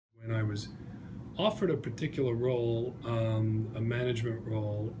was offered a particular role, a management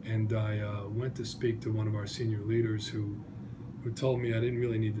role, and I went to speak to one of our senior leaders who told me I didn't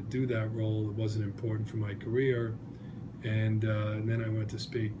really need to do that role. It wasn't important for my career. And then I went to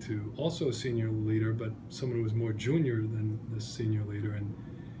speak to also a senior leader, but someone who was more junior than the senior leader, and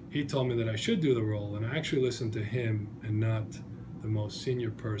he told me that I should do the role. And I actually listened to him and not the most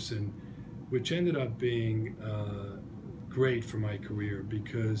senior person, which ended up being great for my career,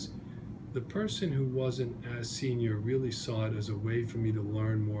 because the person who wasn't as senior really saw it as a way for me to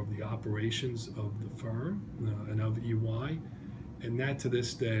learn more of the operations of the firm and of EY, and that to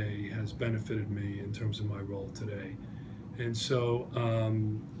this day has benefited me in terms of my role today. And so,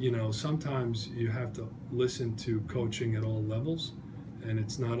 sometimes you have to listen to coaching at all levels, and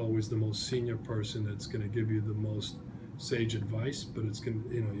it's not always the most senior person that's going to give you the most sage advice, but it's going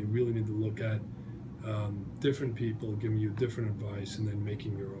to, you really need to look at different people giving you different advice and then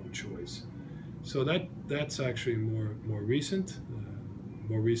making your own choice. So that's actually more recent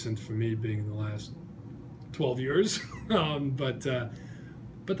for me being in the last 12 years. But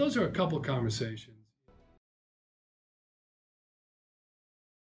those are a couple of conversations.